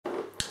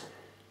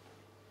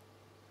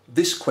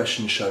This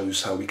question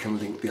shows how we can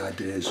link the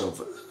ideas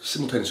of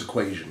simultaneous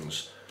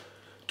equations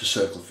to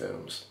circle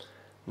theorems.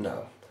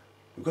 Now,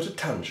 we've got a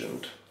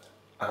tangent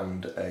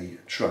and a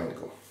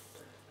triangle,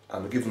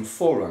 and we're given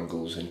four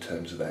angles in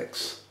terms of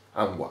x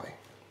and y.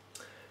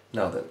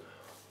 Now then,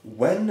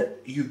 when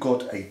you've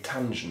got a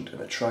tangent in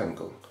a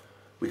triangle,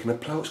 we can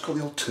apply what's called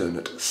the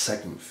alternate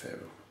segment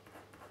theorem.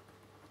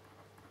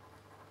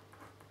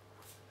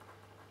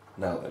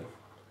 Now then,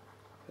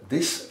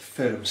 this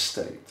theorem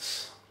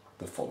states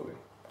the following: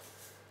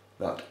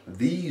 that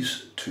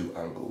these two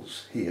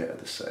angles here are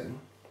the same,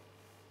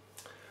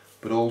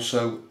 but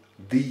also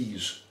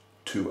these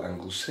two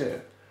angles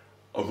here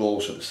are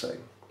also the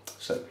same.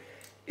 So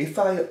if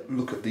I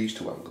look at these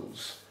two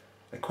angles,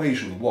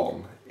 equation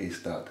 1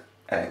 is that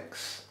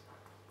x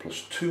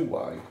plus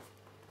 2y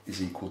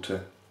is equal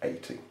to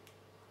 80.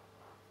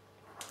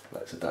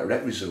 That's a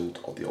direct result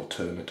of the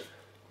alternate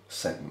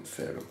segment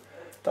theorem.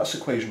 That's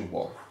equation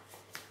 1.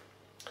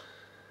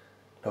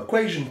 Now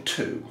equation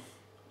 2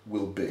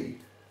 will be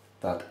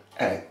that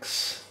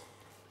x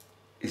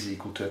is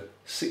equal to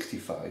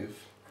 65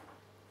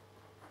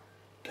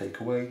 take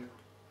away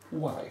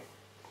y.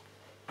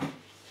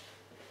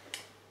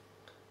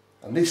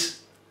 And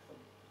this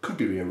could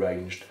be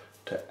rearranged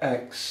to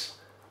x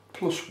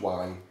plus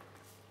y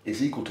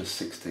is equal to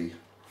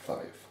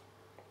 65.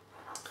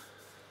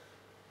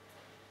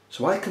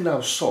 So I can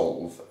now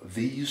solve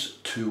these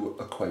two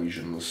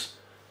equations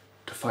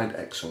to find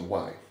x and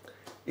y.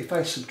 If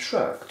I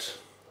subtract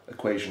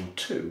equation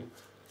 2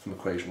 from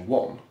equation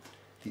 1,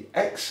 the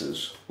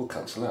x's will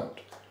cancel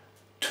out.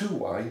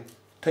 2y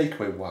take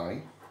away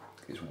y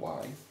is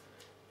y.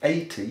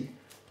 80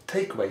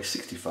 take away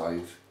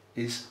 65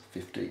 is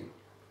 15.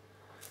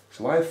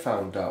 So I have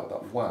found out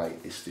that y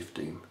is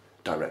 15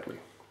 directly.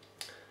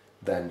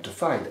 Then to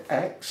find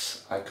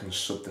x, I can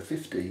sub the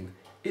 15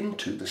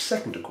 into the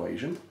second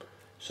equation.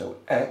 So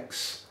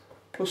x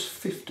plus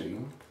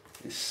 15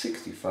 is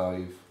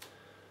 65.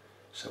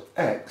 So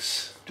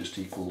x just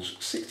equals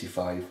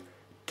 65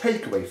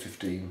 take away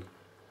 15,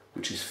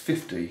 which is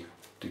 50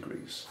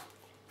 degrees.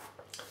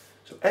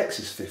 So x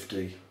is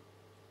 50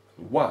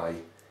 and y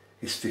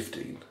is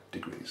 15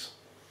 degrees.